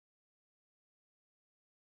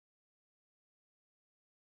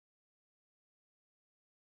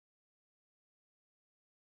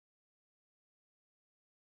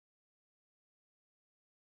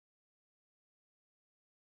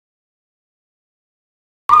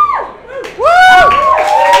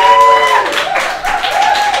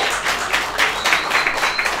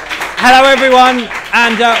Hello everyone,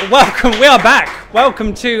 and welcome. We are back.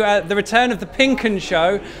 Welcome to the return of the PinkUn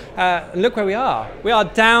show. Look where we are. We are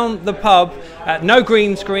down the pub. No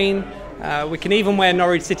green screen. We can even wear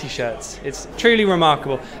Norwich City shirts. It's truly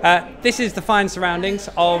remarkable. This is the fine surroundings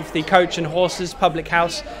of the Coach and Horses public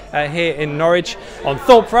house here in Norwich on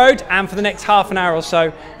Thorpe Road, and for the next half an hour or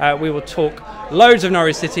so we will talk loads of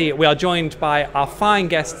Norwich City. We are joined by our fine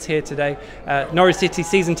guests here today, Norwich City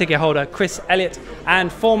season ticket holder Chris Elliott and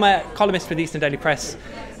former columnist for the Eastern Daily Press,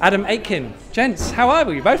 Adam Aiken. Gents, how are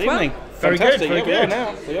we? You both well? Fantastic. Very good.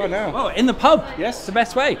 We are now. Well, in the pub. Yes, it's the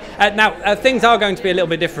best way. Now, things are going to be a little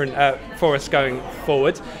bit different for us going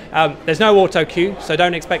forward. There's no autocue, so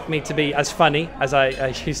don't expect me to be as funny as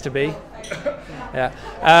I used to be.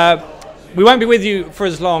 Yeah. We won't be with you for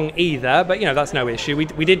as long either, but that's no issue.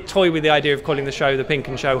 We did toy with the idea of calling the show the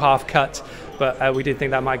PinkUn Show Half Cut, but we did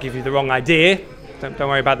think that might give you the wrong idea. Don't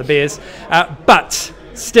worry about the beers. But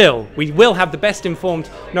still, we will have the best informed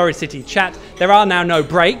Norwich City chat. There are now no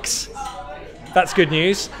breaks. That's good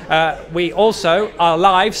news. We also are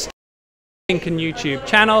live on the PinkUn YouTube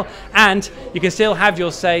channel, and you can still have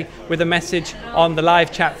your say with a message on the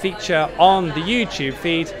live chat feature on the YouTube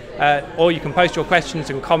feed, or you can post your questions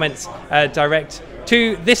and comments direct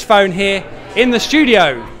to this phone here in the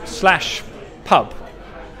studio / pub,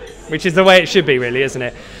 which is the way it should be, really, isn't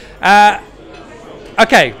it?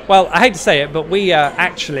 Okay, well, I hate to say it, but we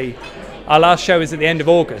actually, our last show is at the end of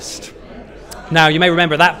August. Now, you may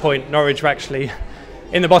remember at that point, Norwich were actually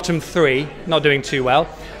in the bottom 3, not doing too well.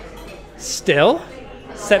 Still,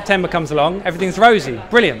 September comes along, everything's rosy,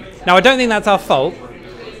 brilliant. Now, I don't think that's our fault,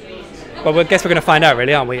 but I guess we're going to find out,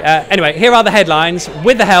 really, aren't we? Anyway, here are the headlines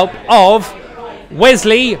with the help of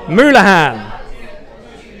Wesley Moulahan.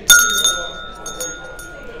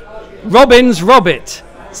 Robins Robbit.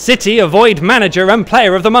 City avoid manager and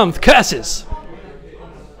player of the month curses.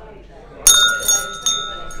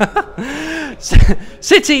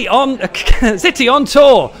 City on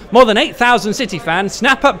tour. More than 8,000 City fans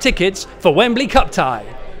snap up tickets for Wembley Cup tie.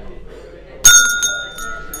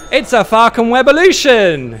 It's a Farkham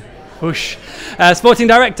Wevolution. Whoosh. Sporting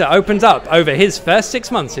director opens up over his first 6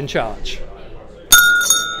 months in charge.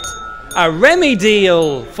 A Remy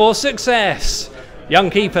deal for success.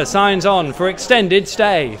 Young keeper signs on for extended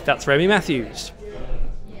stay. That's Remy Matthews.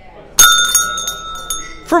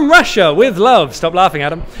 From Russia with love. Stop laughing,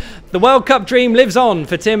 Adam. The World Cup dream lives on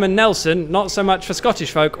for Tim and Nelson, not so much for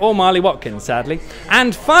Scottish folk or Marley Watkins, sadly.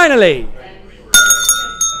 And finally,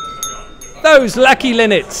 those lucky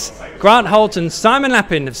linnets. Grant Holt and Simon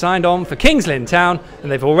Lappin have signed on for Kings Lynn Town, and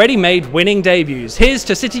they've already made winning debuts. Here's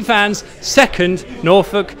to City fans' second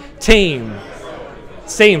Norfolk team.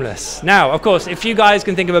 Seamless. Now, of course, if you guys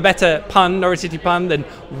can think of a better pun, Norwich City pun, than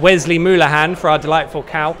Wesley Moulahan for our delightful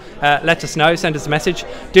cow, let us know, send us a message.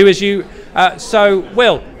 Do as you so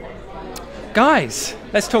will. Guys,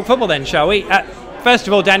 let's talk football then, shall we? First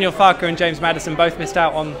of all, Daniel Farke and James Maddison both missed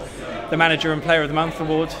out on the Manager and Player of the Month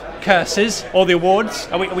award curses, or the awards.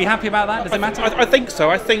 Are we happy about that? Does it matter? I think so.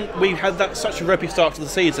 I think we've had such a ropey start to the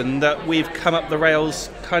season that we've come up the rails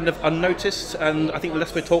kind of unnoticed, and I think the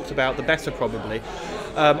less we're talked about, the better, probably.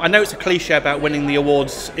 I know it's a cliche about winning the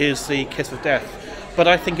awards is the kiss of death, but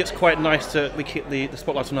I think it's quite nice that we keep the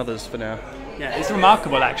spotlight on others for now. Yeah, it's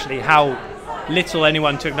remarkable, actually, how little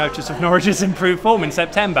anyone took notice of Norwich's improved form in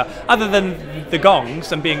September, other than the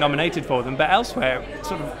gongs and being nominated for them, but elsewhere it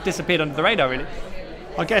sort of disappeared under the radar, really.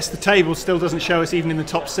 I guess the table still doesn't show us even in the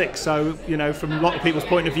top 6, so from a lot of people's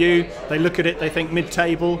point of view, they look at it, they think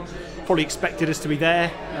mid-table, probably expected us to be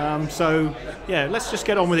there, so yeah, let's just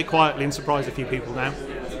get on with it quietly and surprise a few people now.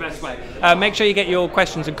 That's the best way. Make sure you get your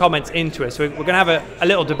questions and comments into us. We're going to have a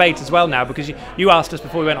little debate as well now, because you asked us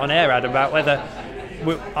before we went on air, Adam, about whether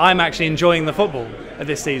I'm actually enjoying the football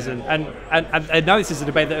this season, and I know this is a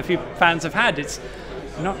debate that a few fans have had.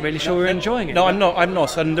 I'm not really sure we're enjoying it. No, I'm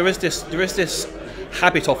not, and there is this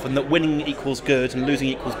habit often that winning equals good and losing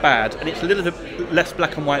equals bad, and it's a little bit less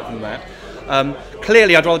black and white than that.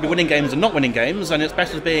 Clearly, I'd rather be winning games than not winning games, and it's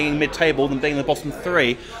better being mid-table than being in the bottom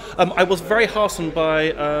 3. I was very heartened by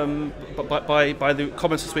the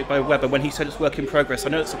comments this week by Webber when he said it's work in progress. I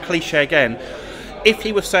know it's a cliche again. If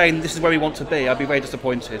he was saying this is where we want to be, I'd be very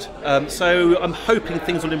disappointed. So I'm hoping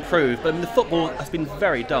things will improve. But the football has been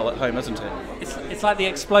very dull at home, hasn't it? It's like the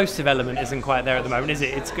explosive element isn't quite there at the moment, is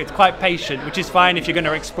it? It's quite patient, which is fine if you're going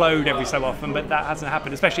to explode every so often, but that hasn't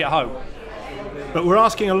happened, especially at home. But we're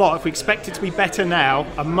asking a lot. If we expect it to be better now,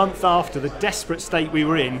 a month after the desperate state we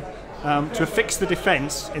were in, to fix the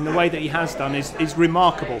defence in the way that he has done is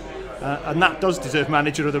remarkable. And that does deserve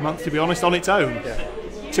Manager of the Month, to be honest, on its own. Yeah.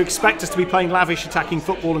 To expect us to be playing lavish attacking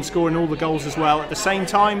football and scoring all the goals as well at the same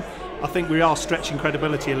time, I think we are stretching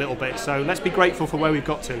credibility a little bit. So let's be grateful for where we've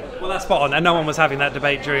got to. Well, that's spot on, and no one was having that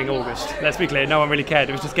debate during August. Let's be clear, no one really cared.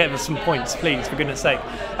 It was just getting us some points, please, for goodness sake.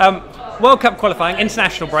 World Cup qualifying,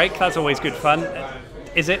 international break, that's always good fun.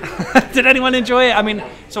 Is it? Did anyone enjoy it? I mean,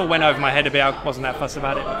 it all went over my head a bit. I wasn't that fussed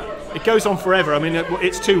about it. It goes on forever. I mean,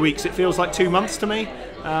 it's 2 weeks. It feels like 2 months to me.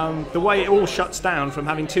 The way it all shuts down from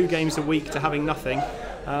having 2 games a week to having nothing.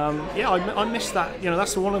 I miss that.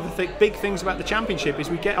 That's one of the big things about the Championship is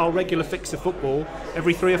we get our regular fix of football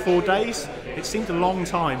every 3 or 4 days. It seemed a long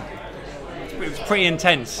time. It was pretty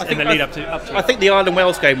intense in the lead up to. I think the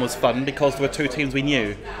Ireland-Wales game was fun because there were 2 teams we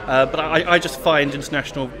knew. But I just find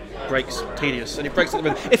international breaks tedious, and it breaks up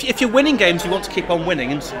the rhythm. If you're winning games, you want to keep on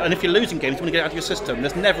winning, and if you're losing games, you want to get it out of your system.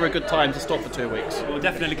 There's never a good time to stop for 2 weeks. We'll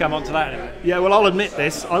definitely come on to that in a minute. Yeah, well, I'll admit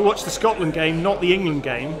this. I watched the Scotland game, not the England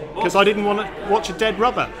game, because I didn't want to watch a dead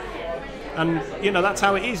rubber. And, that's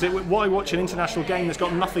how it is. Why watch an international game that's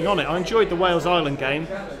got nothing on it? I enjoyed the Wales-Ireland game,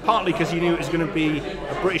 partly because you knew it was going to be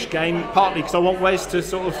a British game, partly because I want Wes to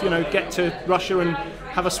sort of, get to Russia and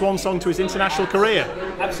have a swan song to his international career.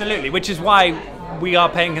 Absolutely, which is why we are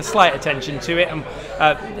paying a slight attention to it. And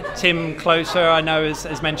Tim Closer, I know,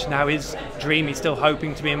 has mentioned how his dream, he's still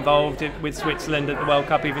hoping to be involved with Switzerland at the World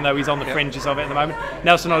Cup, even though he's on the fringes of it at the moment.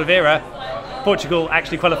 Nelson Oliveira, Portugal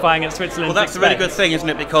actually qualifying at Switzerland. Well, that's a really good thing, isn't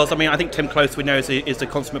it? Because, I think Tim Close, we know, is a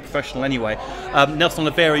consummate professional anyway. Nelson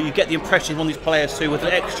Oliveira, you get the impression he's one of these players who, with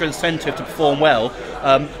an extra incentive to perform well,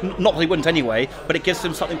 not that he wouldn't anyway, but it gives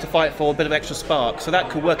him something to fight for, a bit of extra spark. So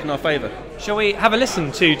that could work in our favour. Shall we have a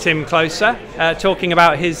listen to Tim Closer talking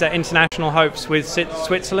about his international hopes with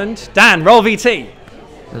Switzerland? Dan, roll VT.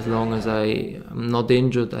 As long as I'm not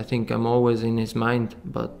injured, I think I'm always in his mind.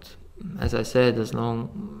 But as I said, as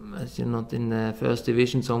long as you're not in the first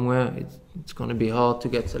division somewhere, it's going to be hard to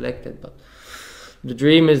get selected. But the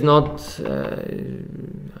dream is not,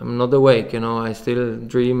 I'm not awake, I still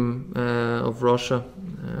dream of Russia.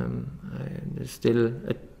 There's still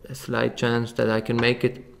a slight chance that I can make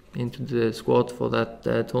it into the squad for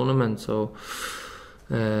that tournament. So,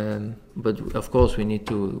 but of course we need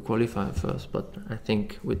to qualify first. But I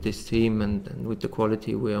think with this team and with the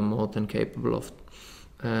quality, we are more than capable of.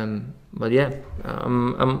 But yeah,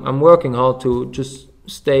 I'm working hard to just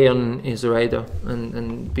stay on his radar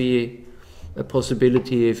and be a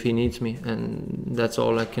possibility if he needs me, and that's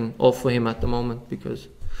all I can offer him at the moment, because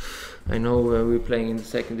I know we're playing in the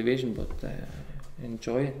second division, but I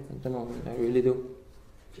enjoy it at the moment. I really do.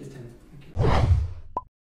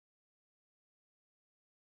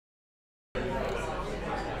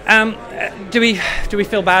 Do we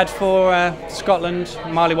feel bad for Scotland,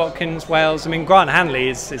 Marley Watkins, Wales? I mean, Grant Hanley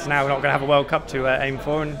is now not going to have a World Cup to aim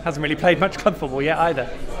for, and hasn't really played much club football yet either.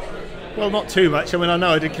 Well, not too much. I mean, I know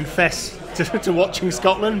I did confess to watching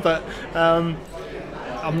Scotland, but I'm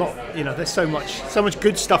not. There's so much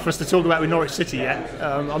good stuff for us to talk about with Norwich City yet.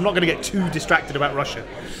 I'm not going to get too distracted about Russia.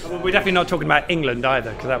 Well, we're definitely not talking about England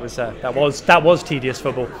either, because that was tedious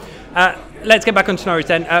football. Let's get back onto Norwich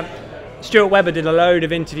then. Stuart Webber did a load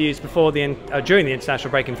of interviews during the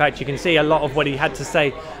international break. In fact, you can see a lot of what he had to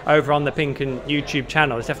say over on the PinkUn YouTube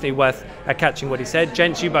channel. It's definitely worth catching what he said.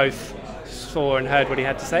 Gents, you both saw and heard what he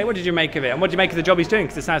had to say. What did you make of it? And what did you make of the job he's doing?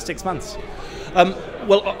 Because it's now 6 months.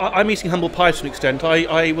 Well, I'm eating humble pie to an extent.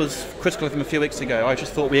 I was critical of him a few weeks ago. I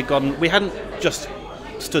just thought we hadn't just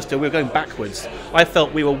stood still, we were going backwards. I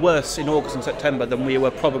felt we were worse in August and September than we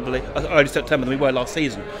were probably, early September than we were last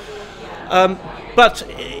season. But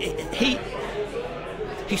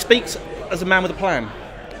he speaks as a man with a plan,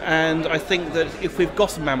 and I think that if we've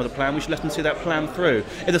got a man with a plan, we should let him see that plan through.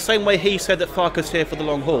 In the same way he said that Farke's here for the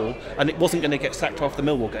long haul, and it wasn't going to get sacked after the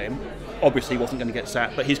Millwall game. Obviously he wasn't going to get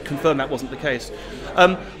sacked, but he's confirmed that wasn't the case.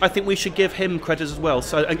 I think we should give him credit as well,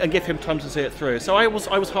 so and give him time to see it through. So I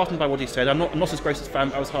was heartened by what he said. I'm not his greatest fan,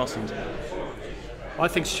 but I was heartened. I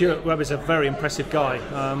think Stuart Webber's a very impressive guy.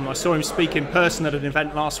 I saw him speak in person at an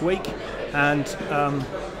event last week, and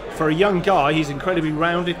for a young guy, he's incredibly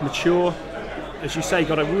rounded, mature. As you say,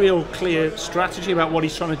 got a real clear strategy about what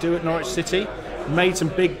he's trying to do at Norwich City. Made some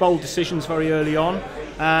big, bold decisions very early on,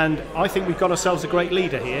 and I think we've got ourselves a great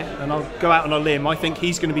leader here. And I'll go out on a limb. I think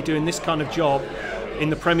he's going to be doing this kind of job in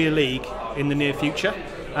the Premier League in the near future.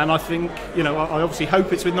 And I think, I obviously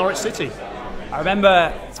hope it's with Norwich City. I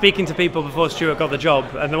remember speaking to people before Stuart got the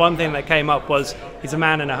job, and the one thing that came up was he's a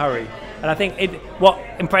man in a hurry. And I think what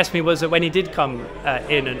impressed me was that when he did come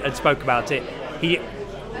in and spoke about it, he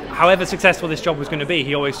however successful this job was going to be,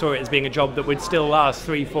 he always saw it as being a job that would still last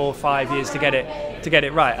 3, 4, 5 years to get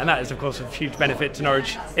it right, and that is of course a huge benefit to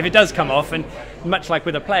Norwich if it does come off. And much like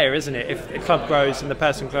with a player, isn't it? If the club grows and the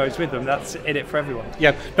person grows with them, that's in it for everyone.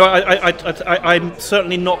 Yeah, no, I'm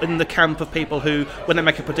certainly not in the camp of people who, when they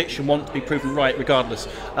make a prediction, want to be proven right regardless.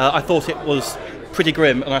 I thought it was pretty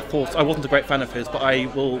grim, and I thought I wasn't a great fan of his, but I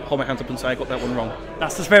will hold my hands up and say I got that one wrong.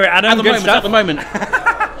 That's the spirit, Adam. At the moment.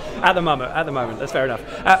 At the moment, that's fair enough.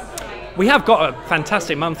 We have got a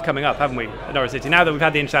fantastic month coming up, haven't we, at Norwich City? Now that we've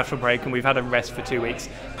had the international break and we've had a rest for 2 weeks.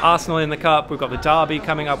 Arsenal in the Cup, we've got the derby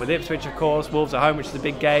coming up with Ipswich, of course, Wolves at home, which is a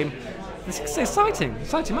big game. It's exciting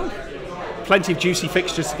month. Plenty of juicy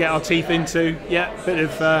fixtures to get our teeth into. Yeah, a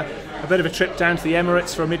bit of a trip down to the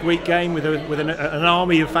Emirates for a midweek game with an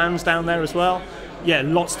army of fans down there as well. Yeah,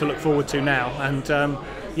 lots to look forward to now, and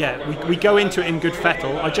we go into it in good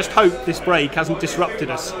fettle. I just hope this break hasn't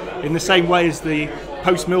disrupted us in the same way as the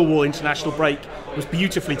post-Millwall international break was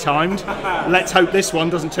beautifully timed. Let's hope this one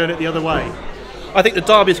doesn't turn it the other way. I think the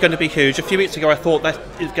derby is going to be huge. A few weeks ago I thought that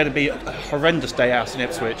is going to be a horrendous day out in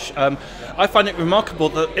Ipswich. I find it remarkable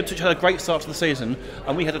that Ipswich had a great start to the season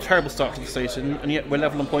and we had a terrible start to the season, and yet we're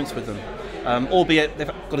level on points with them. Albeit they've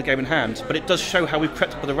got a game in hand, but it does show how we've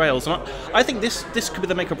crept up the rails. And I think this could be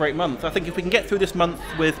the make or break month. I think if we can get through this month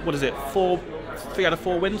with, 3 out of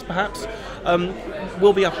 4 wins perhaps,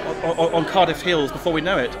 we'll be up on Cardiff's heels before we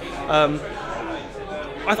know it.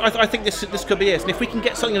 I think this could be it, and if we can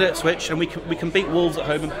get something at Ipswich and we can beat Wolves at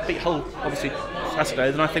home and beat Hull obviously Saturday,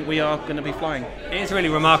 then I think we are going to be flying. It is really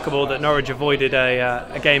remarkable that Norwich avoided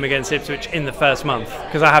a game against Ipswich in the first month,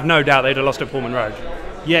 because I have no doubt they'd have lost at Pullman Road.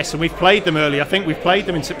 Yes, and we've played them early. I think we've played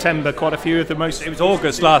them in September, quite a few of the most. It was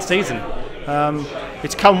August last season.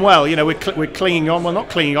 It's come well, we're clinging on, well not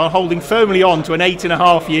clinging on, holding firmly on to an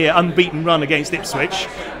 8.5-year unbeaten run against Ipswich,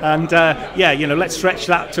 and let's stretch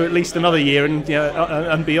that to at least another year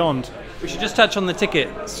and beyond. We should just touch on the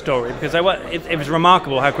ticket story, because it was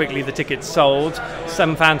remarkable how quickly the tickets sold.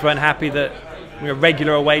 Some fans weren't happy that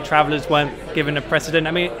regular away travellers weren't given a precedent.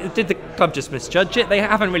 I mean, did the club just misjudge it? They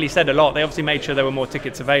haven't really said a lot. They obviously made sure there were more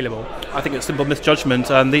tickets available. I think it's simple misjudgment.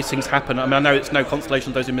 These things happen. I mean, I know it's no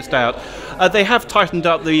consolation to those who missed out. They have tightened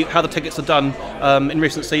up how the tickets are done in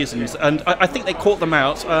recent seasons, and I think they caught them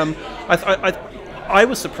out. I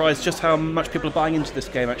was surprised just how much people are buying into this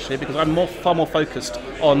game, actually, because I'm far more focused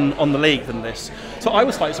on the league than this. So I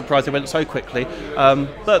was slightly surprised they went so quickly.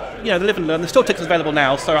 But they live and learn. There's still tickets available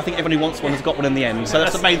now, so I think everyone who wants one has got one in the end. So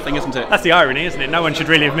that's the main thing, isn't it? That's the irony, isn't it? No one should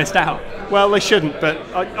really have missed out. Well, they shouldn't, but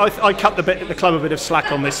I cut the club a bit of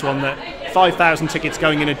slack on this one. That 5,000 tickets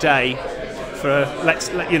going in a day for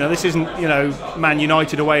this isn't Man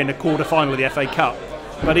United away in the quarter-final of the FA Cup.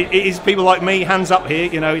 But it is people like me, hands up here,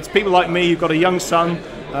 it's people like me who've got a young son,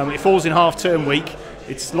 it falls in half-term week.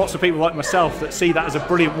 It's lots of people like myself that see that as a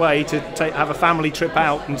brilliant way to have a family trip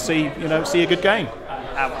out and see a good game.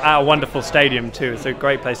 Our wonderful stadium too. It's a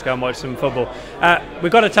great place to go and watch some football.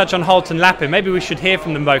 We've got to touch on Holt and Lappin. Maybe we should hear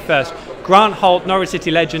from them both first. Grant Holt, Norwich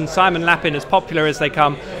City legend, Simon Lappin, as popular as they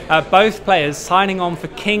come. Both players signing on for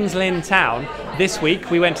Kings Lynn Town this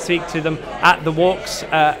week. We went to speak to them at the walks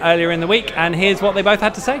earlier in the week, and here's what they both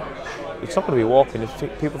had to say. It's not going to be walking. If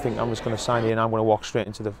people think I'm just going to sign in, I'm going to walk straight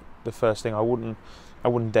into the first thing. I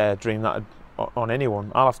wouldn't dare dream that on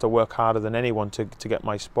anyone. I'll have to work harder than anyone to get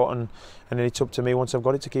my spot, and then it's up to me once I've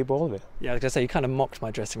got it to keep all of it. Yeah, I was going to say, you kind of mocked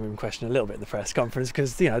my dressing room question a little bit in the press conference,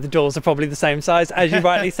 because the doors are probably the same size, as you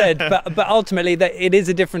rightly said, but ultimately it is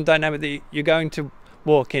a different dynamic that you're going to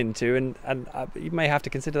walk into, and you may have to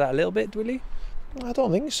consider that a little bit, will you? I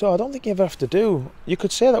don't think so. I don't think you ever have to do. You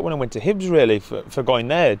could say that when I went to Hibs, really, for going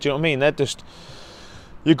there. Do you know what I mean? They're just...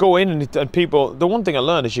 You go in and people... The one thing I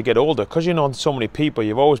learned as you get older, because you know so many people,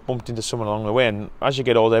 you've always bumped into someone along the way, and as you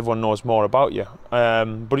get older, everyone knows more about you.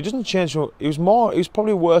 But it doesn't change. It was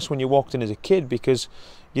probably worse when you walked in as a kid, because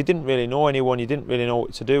you didn't really know anyone, you didn't really know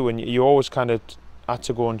what to do, and you always kind of had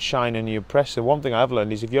to go and shine and you impress. The one thing I've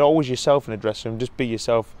learned is if you're always yourself in a dressing room, just be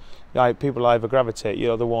yourself. People either gravitate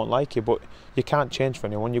you or they won't like you, but you can't change for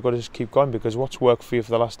anyone. You've got to just keep going, because what's worked for you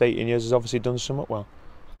for the last 18 years has obviously done somewhat well.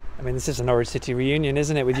 I mean, this is a Norwich City reunion,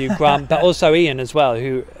 isn't it, with you, Grant, but also Ian as well,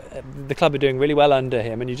 who the club are doing really well under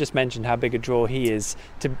him, and you just mentioned how big a draw he is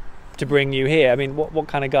to bring you here. I mean, what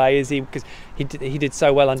kind of guy is he? Because he did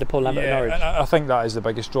so well under Paul Lambert at Norwich. I think that is the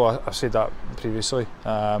biggest draw. I've said that previously.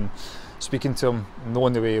 Speaking to him,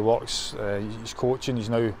 knowing the way he works, he's coaching, he's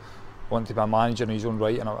now wanting to be a manager in his own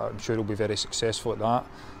right, and I'm sure he'll be very successful at that.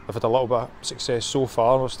 I've had a little bit of success so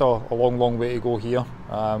far. There's still a long way to go here,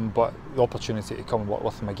 but the opportunity to come and work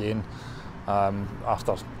with him again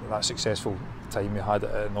after that successful time we had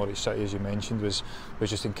at Norwich City, as you mentioned, was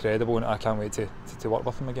just incredible, and I can't wait to work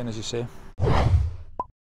with him again, as you say.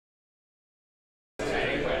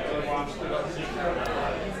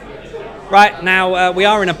 Right, now we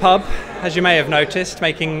are in a pub, as you may have noticed,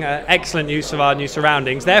 making excellent use of our new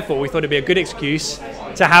surroundings. Therefore, we thought it'd be a good excuse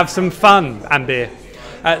to have some fun and beer.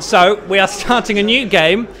 So we are starting a new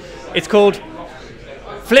game. It's called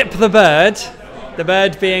Flip the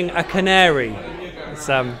bird being a canary. It's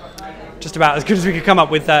just about as good as we could come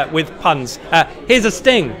up with puns. Here's a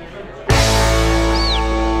sting.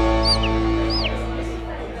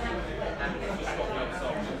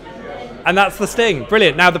 And that's the sting.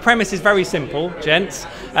 Brilliant. Now the premise is very simple, gents.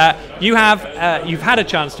 You've had a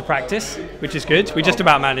chance to practice, which is good. We just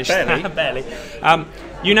about managed. Barely.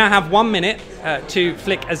 You now have 1 minute to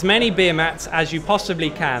flick as many beer mats as you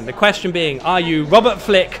possibly can. The question being, are you Robert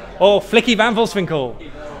Flick or Flicky Van Volswinkel?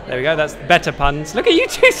 There we go. That's better puns. Look at you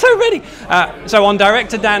two, so ready. So on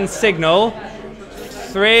director Dan's signal,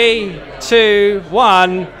 3, 2,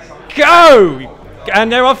 1, go!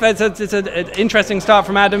 And they're off. It's an interesting start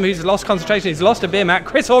from Adam, who's lost concentration. He's lost a beer mat.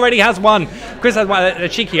 Chris already has one. Chris has one, a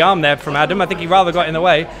cheeky arm there from Adam. I think he rather got in the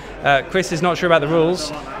way. Chris is not sure about the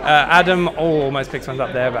rules. Adam almost picks one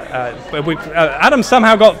up there, but Adam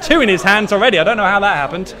somehow got 2 in his hands already. I don't know how that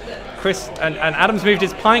happened. Chris and Adam's moved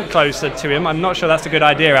his pint closer to him. I'm not sure that's a good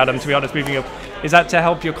idea, Adam, to be honest. Moving your, is that to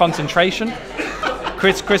help your concentration?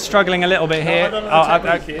 Chris struggling a little bit here.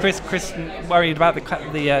 Chris worried about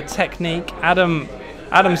the technique. I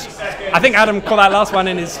think Adam caught that last one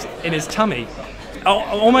in his tummy. Oh,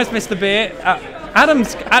 almost missed the beer.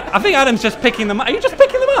 I think Adam's just picking them up. Are you just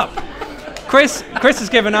picking them up? Chris has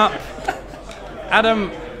given up.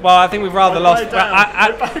 Adam, well, I think we've rather lost.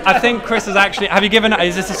 I think Chris has actually. Have you given up?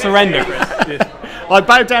 Is this a surrender, Chris? I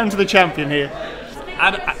bow down to the champion here.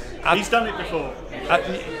 He's done it before.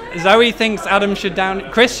 Zoe thinks Adam should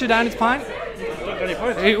down. Chris should down his pint.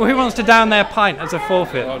 Who wants to down their pint as a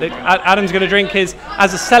forfeit? Adam's going to drink his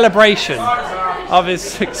as a celebration of his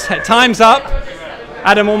success. Time's up.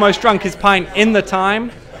 Adam almost drunk his pint in the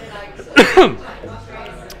time.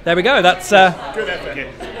 There we go. That's good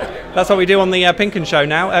effort. That's what we do on the PinkUn show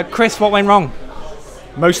now. Chris, what went wrong?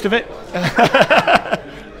 Most of it.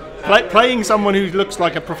 Playing someone who looks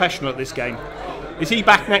like a professional at this game. Is he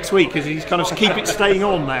back next week? Because he's kind of staying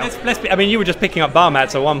on now. I mean, you were just picking up bar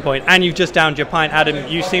mats at one point, and you've just downed your pint. Adam,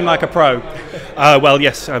 you seem like a pro. Well,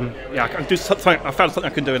 yes. Yeah, I can do something. I found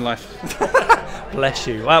something I can do in life. Bless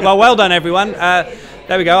you. Well done, everyone.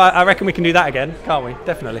 There we go. I reckon we can do that again, can't we?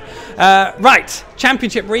 Definitely. Right,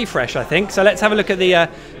 championship refresh, I think. So let's have a look at the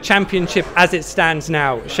championship as it stands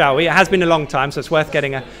now, shall we? It has been a long time, so it's worth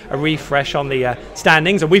getting a refresh on the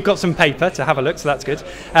standings. And we've got some paper to have a look, so that's good.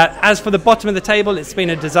 As for the bottom of the table, it's been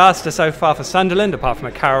a disaster so far for Sunderland, apart from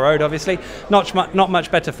at Carrow Road, obviously. Not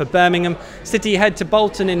much better for Birmingham. City head to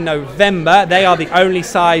Bolton in November. They are the only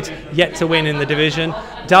side yet to win in the division.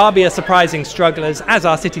 Derby are surprising strugglers, as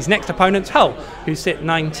are City's next opponents, Hull, who sit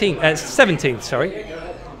 17th. Sorry.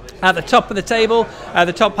 At the top of the table,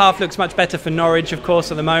 the top half looks much better for Norwich, of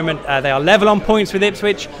course, at the moment. They are level on points with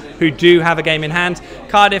Ipswich, who do have a game in hand.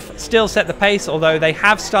 Cardiff still set the pace, although they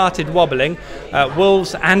have started wobbling.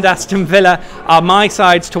 Wolves and Aston Villa are my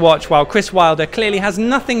sides to watch, while Chris Wilder clearly has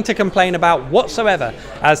nothing to complain about whatsoever,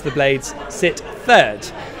 as the Blades sit third.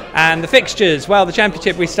 And the fixtures, well, the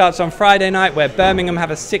championship restarts on Friday night, where Birmingham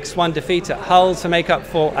have a 6-1 defeat at Hull to make up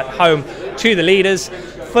for at home to the leaders.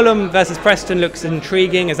 Fulham versus Preston looks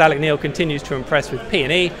intriguing as Alec Neil continues to impress with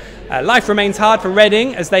P&E. Life remains hard for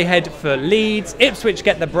Reading as they head for Leeds. Ipswich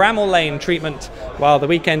get the Bramall Lane treatment, while the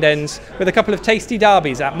weekend ends with a couple of tasty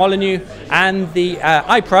derbies at Molineux and the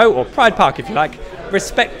iPro, or Pride Park if you like,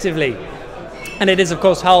 respectively. And it is, of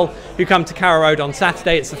course, Hull who come to Carrow Road on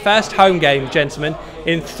Saturday. It's the first home game, gentlemen,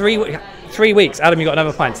 in 3 weeks. Adam, you got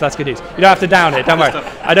another pint, so that's good news. You don't have to down it, don't worry.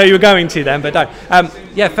 I know you were going to then, but don't.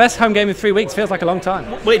 Yeah, first home game in 3 weeks feels like a long time.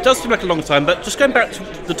 Well, it does seem like a long time, but just going back to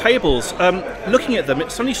the tables, looking at them,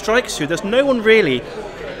 it suddenly strikes you, there's no one really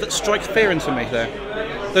that strikes fear into me there.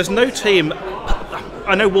 There's no team.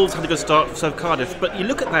 I know Wolves had a good start for Cardiff, but you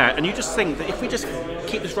look at that and you just think that if we just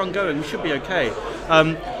keep this run going, we should be okay.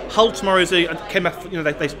 Hull tomorrow came off,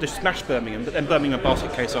 they smashed Birmingham, but then Birmingham a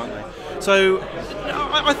basket case, aren't they? So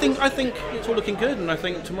I think it's all looking good, and I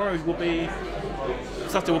think tomorrow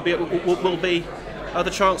Saturday will be the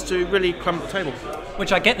chance to really climb up the table.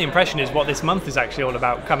 Which I get the impression is what this month is actually all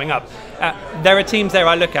about coming up. There are teams there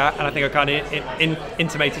I look at and I think are kind of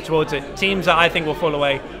intimated towards it. Teams that I think will fall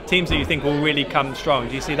away, teams that you think will really come strong.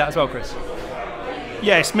 Do you see that as well, Chris?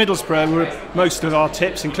 Yes, Middlesbrough were most of our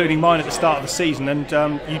tips, including mine at the start of the season,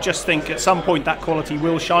 and you just think at some point that quality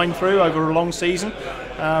will shine through over a long season.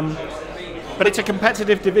 But it's a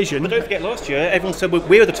competitive division. But don't forget, last year everyone said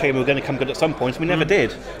we were the team who were going to come good at some point, and we never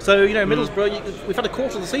did. So Middlesbrough, we've had a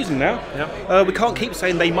quarter of the season now. Yep. We can't keep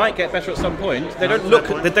saying they might get better at some point. They don't look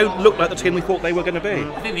like the team we thought they were going to be.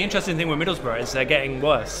 I think the interesting thing with Middlesbrough is they're getting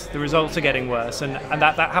worse. The results are getting worse, and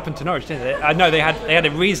that happened to Norwich, didn't it? I know they had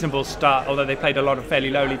a reasonable start, although they played a lot of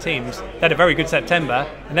fairly lowly teams. They had a very good September,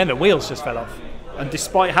 and then the wheels just fell off. And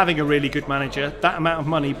despite having a really good manager, that amount of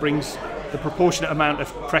money brings the proportionate amount of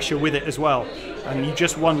pressure with it as well. And you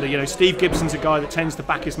just wonder, Steve Gibson's a guy that tends to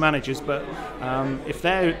back his managers, but if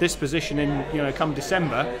they're at this position in, come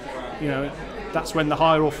December, that's when the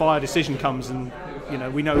hire or fire decision comes, and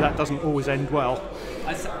we know that doesn't always end well.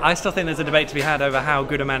 I still think there's a debate to be had over how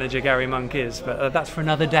good a manager Gary Monk is, but that's for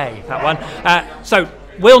another day, that one. So,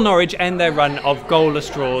 will Norwich end their run of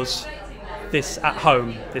goalless draws at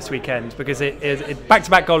home this weekend? Because it's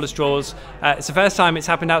back-to-back goalless draws. It's the first time it's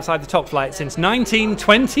happened outside the top flight since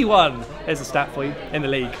 1921. There's a stat for you in the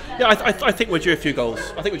league. Yeah, I think we're due a few goals.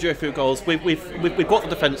 We've got the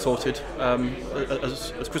defence sorted,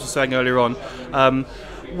 as Chris was saying earlier on.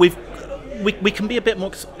 We can be a bit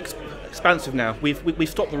more expansive now. We've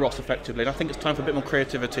stopped the Ross effectively, and I think it's time for a bit more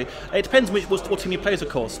creativity. It depends what team you play, of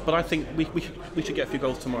course, but I think we should get a few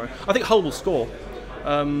goals tomorrow. I think Hull will score.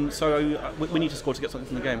 So we need to score to get something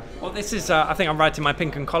from the game. Well, this is, I think I'm writing my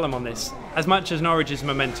PinkUn column on this. As much as Norwich's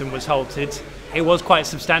momentum was halted, it was quite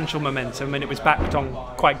substantial momentum, and it was backed on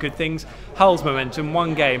quite good things. Hull's momentum,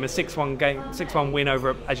 one game, a 6-1 win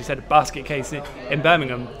over, as you said, a basket case in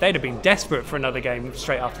Birmingham. They'd have been desperate for another game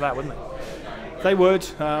straight after that, wouldn't they? They would.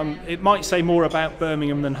 It might say more about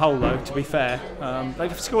Birmingham than Hull, though, to be fair.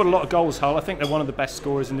 They've scored a lot of goals, Hull. I think they're one of the best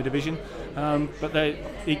scorers in the division. But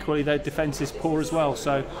equally, their defence is poor as well.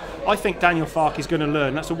 So I think Daniel Farke is going to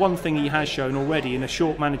learn. That's the one thing he has shown already in a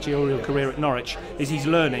short managerial career at Norwich, is he's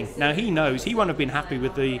learning. Now, he knows he won't have been happy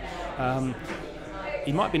with the...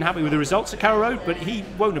 He might have been happy with the results at Carrow Road, but he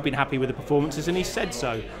won't have been happy with the performances, and he said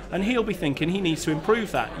so. And he'll be thinking he needs to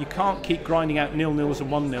improve that. You can't keep grinding out 0-0s and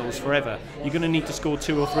 1-0s forever. You're going to need to score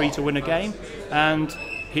 2 or 3 to win a game, and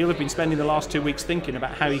he'll have been spending the last 2 weeks thinking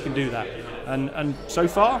about how he can do that. And so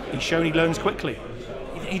far, he's shown he learns quickly.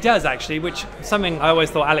 He does, actually, which something I always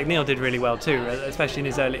thought Alec Neil did really well too, especially in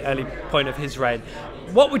his early point of his reign.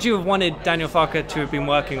 What would you have wanted Daniel Farke to have been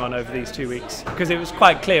working on over these 2 weeks? Because it was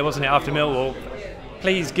quite clear, wasn't it, after Millwall?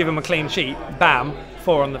 Please give him a clean sheet. Bam,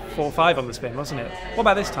 4-5 on the spin, wasn't it? What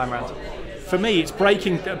about this time round? For me, it's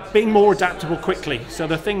being more adaptable quickly. So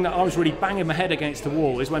the thing that I was really banging my head against the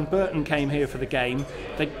wall is when Burton came here for the game,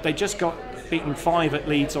 they just got beaten 5 at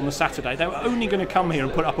Leeds on the Saturday. They were only going to come here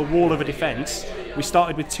and put up a wall of a defence. We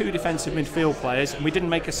started with 2 defensive midfield players, and we didn't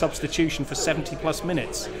make a substitution for 70 plus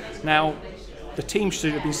minutes. Now, the team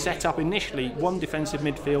should have been set up initially, 1 defensive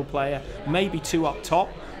midfield player, maybe 2 up top.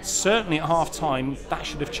 Certainly at half-time, that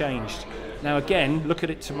should have changed. Now again, look at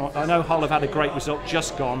it tomorrow. I know Hull have had a great result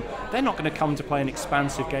just gone. They're not going to come to play an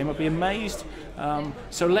expansive game. I'd be amazed.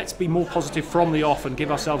 So let's be more positive from the off and give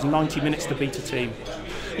ourselves 90 minutes to beat a team.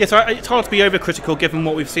 Yes, it's hard to be overcritical given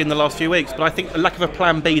what we've seen in the last few weeks, but I think the lack of a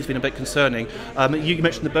plan B has been a bit concerning. You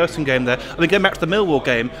mentioned the Burton game there. I mean, going back to the Millwall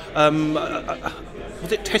game,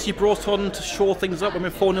 was it Tessie brought on to shore things up when we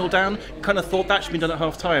were 4-0 down? Kind of thought that should be done at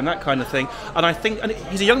half-time, that kind of thing. And I think, and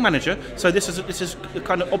he's a young manager, so this is a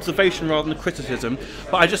kind of observation rather than a criticism.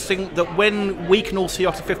 But I just think that when we can all see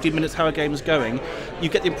after 15 minutes how a game is going, you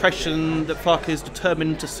get the impression that Farke is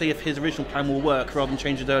determined to see if his original plan will work rather than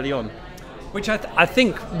change it early on. Which I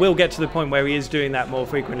think will get to the point where he is doing that more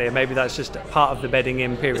frequently, and maybe that's just part of the bedding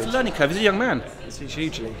in period. It's a learning curve. He's a young man. It's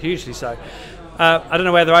hugely so. I don't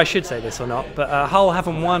know whether I should say this or not, but Hull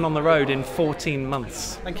haven't won on the road in 14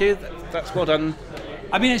 months. Thank you. That's well done.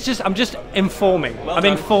 I mean, I'm just informing. I'm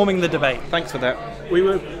informing the debate. Thanks for that. We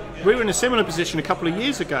were in a similar position a couple of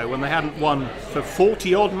years ago when they hadn't won for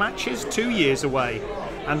 40 odd matches, 2 years away,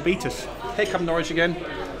 and beat us. Here come Norwich again.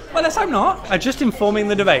 Well, let's hope not. Just informing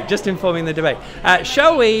the debate.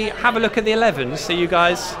 Shall we have a look at the 11s that you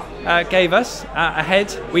guys gave us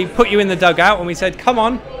ahead? We put you in the dugout and we said, come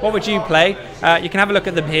on, what would you play? You can have a look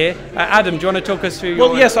at them here. Adam, do you want to talk us through your...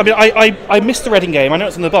 Well, yes, I mean, I missed the Reading game. I know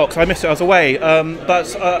it's in the box. I missed it. I was away.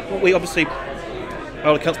 But we obviously...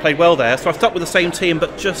 All accounts played well there. So I've stuck with the same team,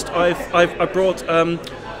 but just I brought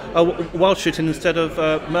Wildschut in instead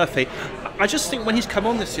of Murphy. I just think when he's come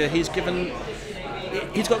on this year, he's got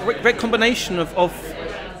a great combination of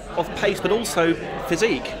pace but also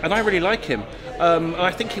physique, and I really like him. And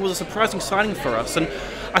I think he was a surprising signing for us, and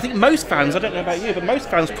I think most fans, I don't know about you, but most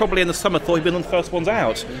fans probably in the summer thought he'd been on the first ones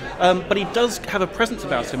out. But he does have a presence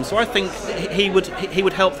about him, so I think he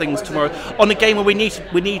would help things tomorrow on a game where we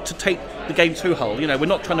need to take the game to Hull. You know, we're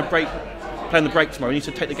not trying to play on the break tomorrow. We need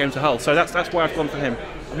to take the game to Hull. So that's why I've gone for him.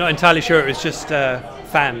 I'm not entirely sure it was just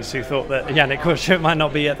fans who thought that Yannick Wilshere might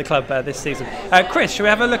not be at the club this season. Chris, shall we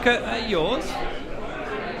have a look at yours?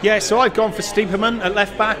 Yeah, so I've gone for Stiepermann at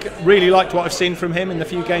left back. Really liked what I've seen from him in the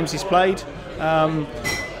few games he's played.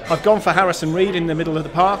 I've gone for Harrison Reed in the middle of the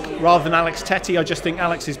park rather than Alex Tettey. I just think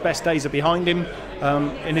Alex's best days are behind him.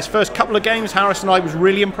 In his first couple of games, Harrison, I was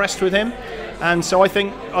really impressed with him, and so I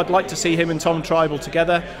think I'd like to see him and Tom Tribal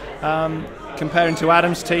together. Comparing to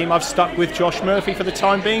Adam's team, I've stuck with Josh Murphy for the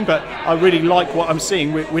time being, but I really like what I'm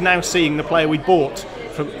seeing. We're now seeing the player we bought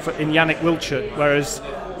in Yannick Wilshere, whereas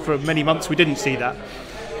for many months we didn't see that.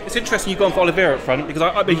 It's interesting you've gone for Oliveira up front because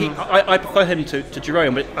I prefer him to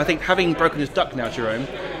Jerome, but I think having broken his duck now, Jerome,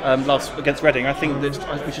 last against Reading, I think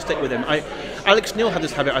that we should stick with him. Alex Neil had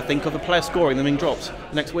this habit, I think, of a player scoring and then being dropped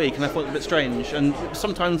next week, and I thought it was a bit strange. And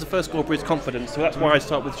sometimes the first score breeds confidence, so that's why I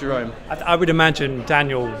start with Jerome. I would imagine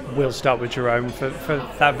Daniel will start with Jerome for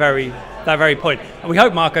that very point. And we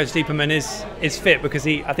hope Marco Stiepermann is fit because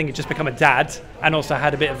I think he's just become a dad and also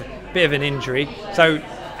had a bit of an injury. So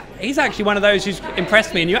he's actually one of those who's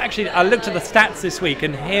impressed me. And I looked at the stats this week,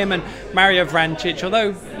 and him and Mario Vrancic,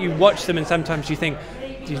 although you watch them and sometimes you think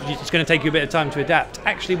it's going to take you a bit of time to adapt,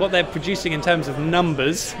 actually what they're producing in terms of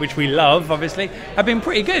numbers, which we love obviously, have been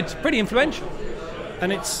pretty good, pretty influential.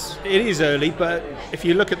 And it is early, but if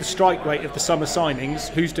you look at the strike rate of the summer signings,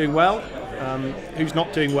 who's doing well, who's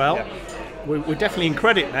not doing well, yeah. We're definitely in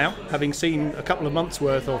credit now, having seen a couple of months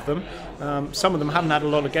worth of them. Some of them haven't had a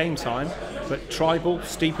lot of game time, but Tribal,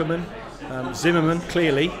 Stiepermann, Zimmerman,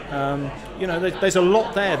 clearly, there's a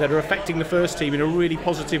lot there that are affecting the first team in a really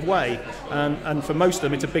positive way, and for most of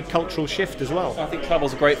them it's a big cultural shift as well. I think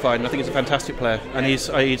Tribal's a great find. I think he's a fantastic player, and he's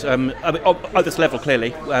at this level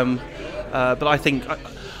clearly, but I think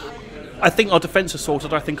our defence is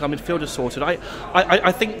sorted. I think our midfield is sorted.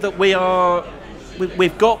 I think that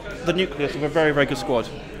we've got the nucleus of a very, very good squad,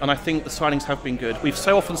 and I think the signings have been good. We've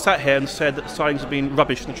so often sat here and said that the signings have been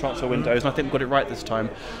rubbish in the transfer windows, and I think we've got it right this time,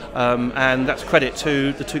 and that's credit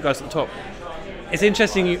to the two guys at the top. It's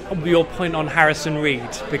interesting your point on Harrison Reed,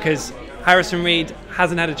 because Harrison Reed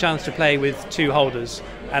hasn't had a chance to play with two holders,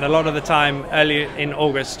 and a lot of the time earlier in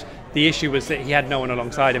August the issue was that he had no one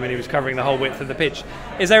alongside him and he was covering the whole width of the pitch.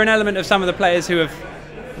 Is there an element of some of the players who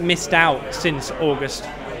have missed out since August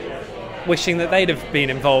wishing that they'd have been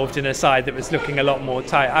involved in a side that was looking a lot more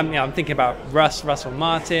tight? I'm thinking about Russell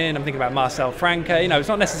Martin, I'm thinking about Marcel Franca. It's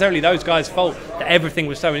not necessarily those guys' fault that everything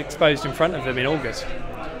was so exposed in front of them in August.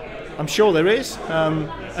 I'm sure there is,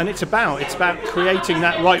 and it's about creating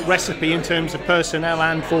that right recipe in terms of personnel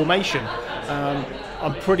and formation.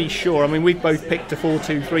 I'm pretty sure. We've both picked a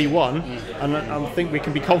 4-2-3-1, and I think we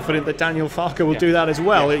can be confident that Daniel Farke will do that as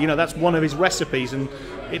well. Yeah. That's one of his recipes, and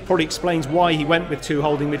it probably explains why he went with two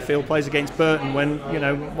holding midfield players against Burton when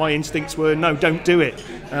my instincts were no, don't do it.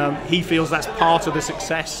 He feels that's part of the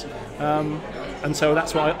success, and so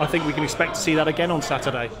that's why I think we can expect to see that again on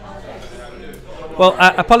Saturday. Well,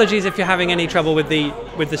 apologies if you're having any trouble with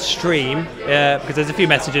the stream, because there's a few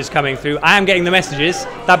messages coming through. I am getting the messages.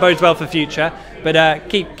 That bodes well for future. But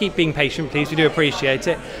keep being patient, please. We do appreciate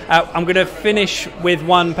it. I'm going to finish with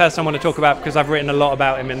one person I want to talk about because I've written a lot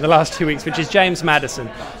about him in the last 2 weeks, which is James Maddison.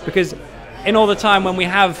 Because in all the time when we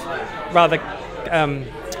have rather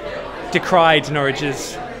decried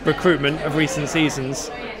Norwich's recruitment of recent seasons,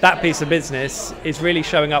 that piece of business is really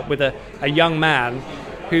showing up with a young man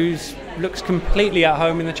who looks completely at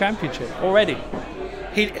home in the Championship already.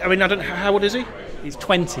 I don't know, how old is he? He's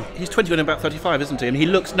 20. He's 20 going about 35, isn't he? And he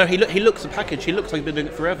looks a package. He looks like he's been doing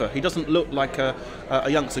it forever. He doesn't look like a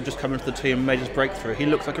youngster just coming into the team and made his breakthrough. He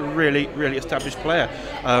looks like a really, really established player.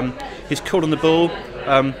 He's cool on the ball.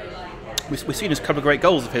 We've seen a couple of great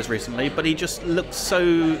goals of his recently, but he just looks so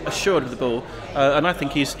assured of the ball. And I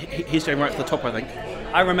think he's going right to the top, I think.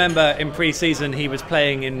 I remember in pre-season he was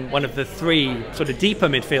playing in one of the three sort of deeper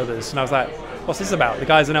midfielders, and I was like, what's this about? The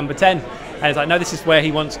guy's a number 10. And it's like, no, this is where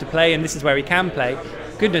he wants to play and this is where he can play.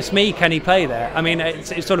 Goodness me, can he play there?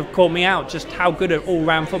 It sort of caught me out just how good an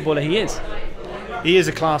all-round footballer he is. He is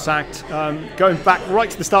a class act. Going back right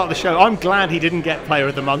to the start of the show, I'm glad he didn't get Player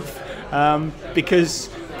of the Month, because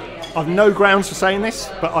I've no grounds for saying this,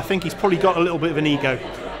 but I think he's probably got a little bit of an ego.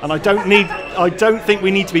 And I don't think we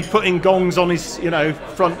need to be putting gongs on his,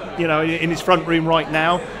 front, in his front room right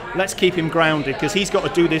now. Let's keep him grounded because he's got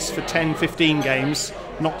to do this for 10, 15 games,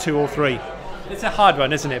 not 2 or 3. It's a hard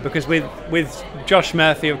one, isn't it? Because with Josh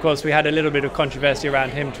Murphy, of course, we had a little bit of controversy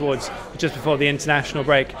around him towards just before the international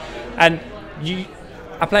break. And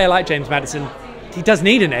a player like James Maddison, he does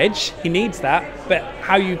need an edge. He needs that. But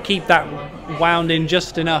how you keep that wound in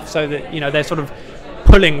just enough so that, they're sort of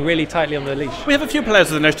pulling really tightly on the leash. We have a few players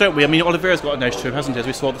with a nose, don't we? I mean, Oliveira's got a nose to him, hasn't he, as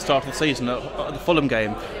we saw at the start of the season at the Fulham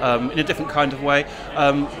game, in a different kind of way.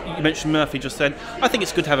 You mentioned Murphy just then. I think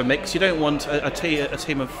it's good to have a mix. You don't want a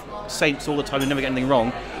team of saints all the time who never get anything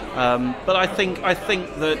wrong. But I think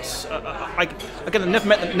that again,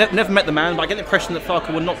 I've never met the man, but I get the impression that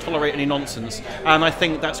Farke will not tolerate any nonsense, and I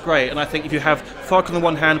think that's great. And I think if you have Farke on the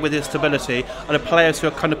one hand with his stability and the players who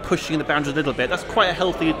are kind of pushing the boundaries a little bit, that's quite a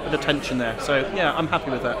healthy bit of tension there. So yeah, I'm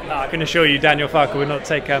happy with that. I can assure you, Daniel Farke will not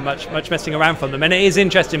take much messing around from them. And it is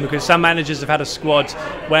interesting because some managers have had a squad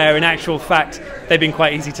where, in actual fact, they've been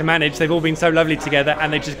quite easy to manage. They've all been so lovely together,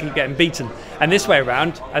 and they just keep getting beaten. And this way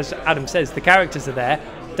around, as Adam says, the characters are there.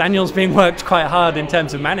 Daniel's being worked quite hard in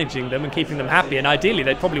terms of managing them and keeping them happy, and ideally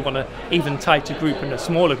they'd probably want an even tighter group and a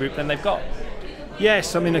smaller group than they've got.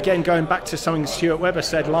 Yes, I mean, again, going back to something Stuart Webber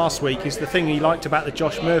said last week, is the thing he liked about the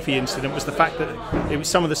Josh Murphy incident was the fact that it was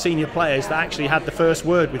some of the senior players that actually had the first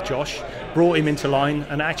word with Josh, brought him into line,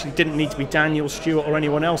 and actually didn't need to be Daniel, Stuart or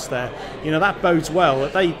anyone else there. That bodes well,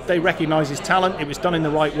 that they recognise his talent, it was done in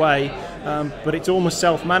the right way, but it's almost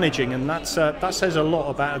self-managing, and that says a lot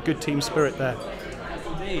about a good team spirit there.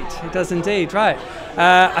 It does indeed, right.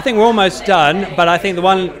 I think we're almost done, but I think the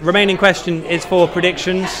one remaining question is for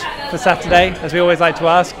predictions for Saturday, as we always like to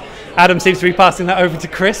ask. Adam seems to be passing that over to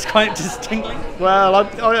Chris quite distinctly. Well,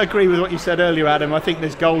 I agree with what you said earlier, Adam. I think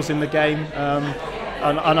there's goals in the game,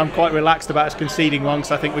 and I'm quite relaxed about us conceding one,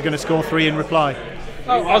 because I think we're going to score 3 in reply.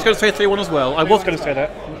 Oh, I was going to say 3-1 as well. I was going to say that.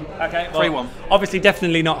 Okay, well, 3-1. Obviously,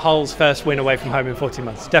 definitely not Hull's first win away from home in 40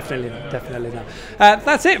 months. Definitely not.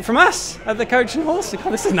 That's it from us at the Coach and Horse.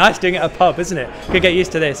 God, this is nice doing it at a pub, isn't it? Could get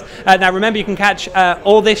used to this. Now, remember, you can catch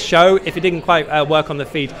all this show. If it didn't quite work on the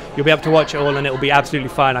feed, you'll be able to watch it all, and it will be absolutely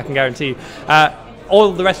fine, I can guarantee you.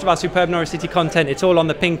 All the rest of our superb Norwich City content, it's all on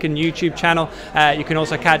the PinkUn YouTube channel. You can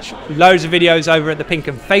also catch loads of videos over at the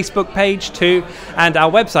PinkUn Facebook page too, and our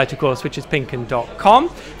website, of course, which is pinkun.com.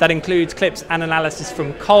 That includes clips and analysis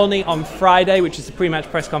from Colney on Friday, which is the pre-match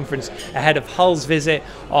press conference ahead of Hull's visit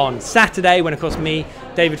on Saturday, when, of course, me,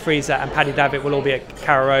 David Freezer and Paddy Davitt will all be at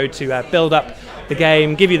Carrow Road to build up the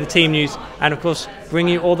game, give you the team news, and, of course, bring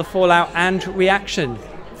you all the fallout and reaction.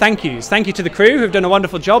 Thank you to the crew who've done a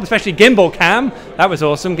wonderful job, especially Gimbal Cam. That was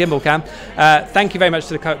awesome, Gimbal Cam. Thank you very much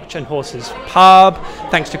to the Coach and Horses pub.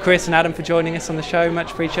 Thanks to Chris and Adam for joining us on the show.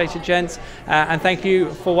 Much appreciated, gents. And thank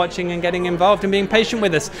you for watching and getting involved and being patient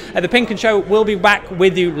with us. The PinkUn Show will be back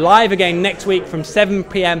with you live again next week from 7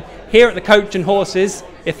 p.m. here at the Coach and Horses,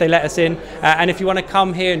 if they let us in. And if you want to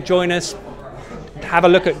come here and join us, have a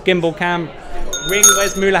look at Gimbal Cam, ring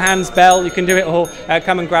Wes Moulahan's bell, you can do it all.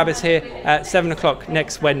 Come and grab us here at 7 o'clock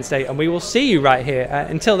next Wednesday, and we will see you right here.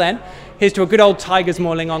 Until then, here's to a good old Tigers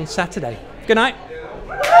mauling on Saturday. Good night.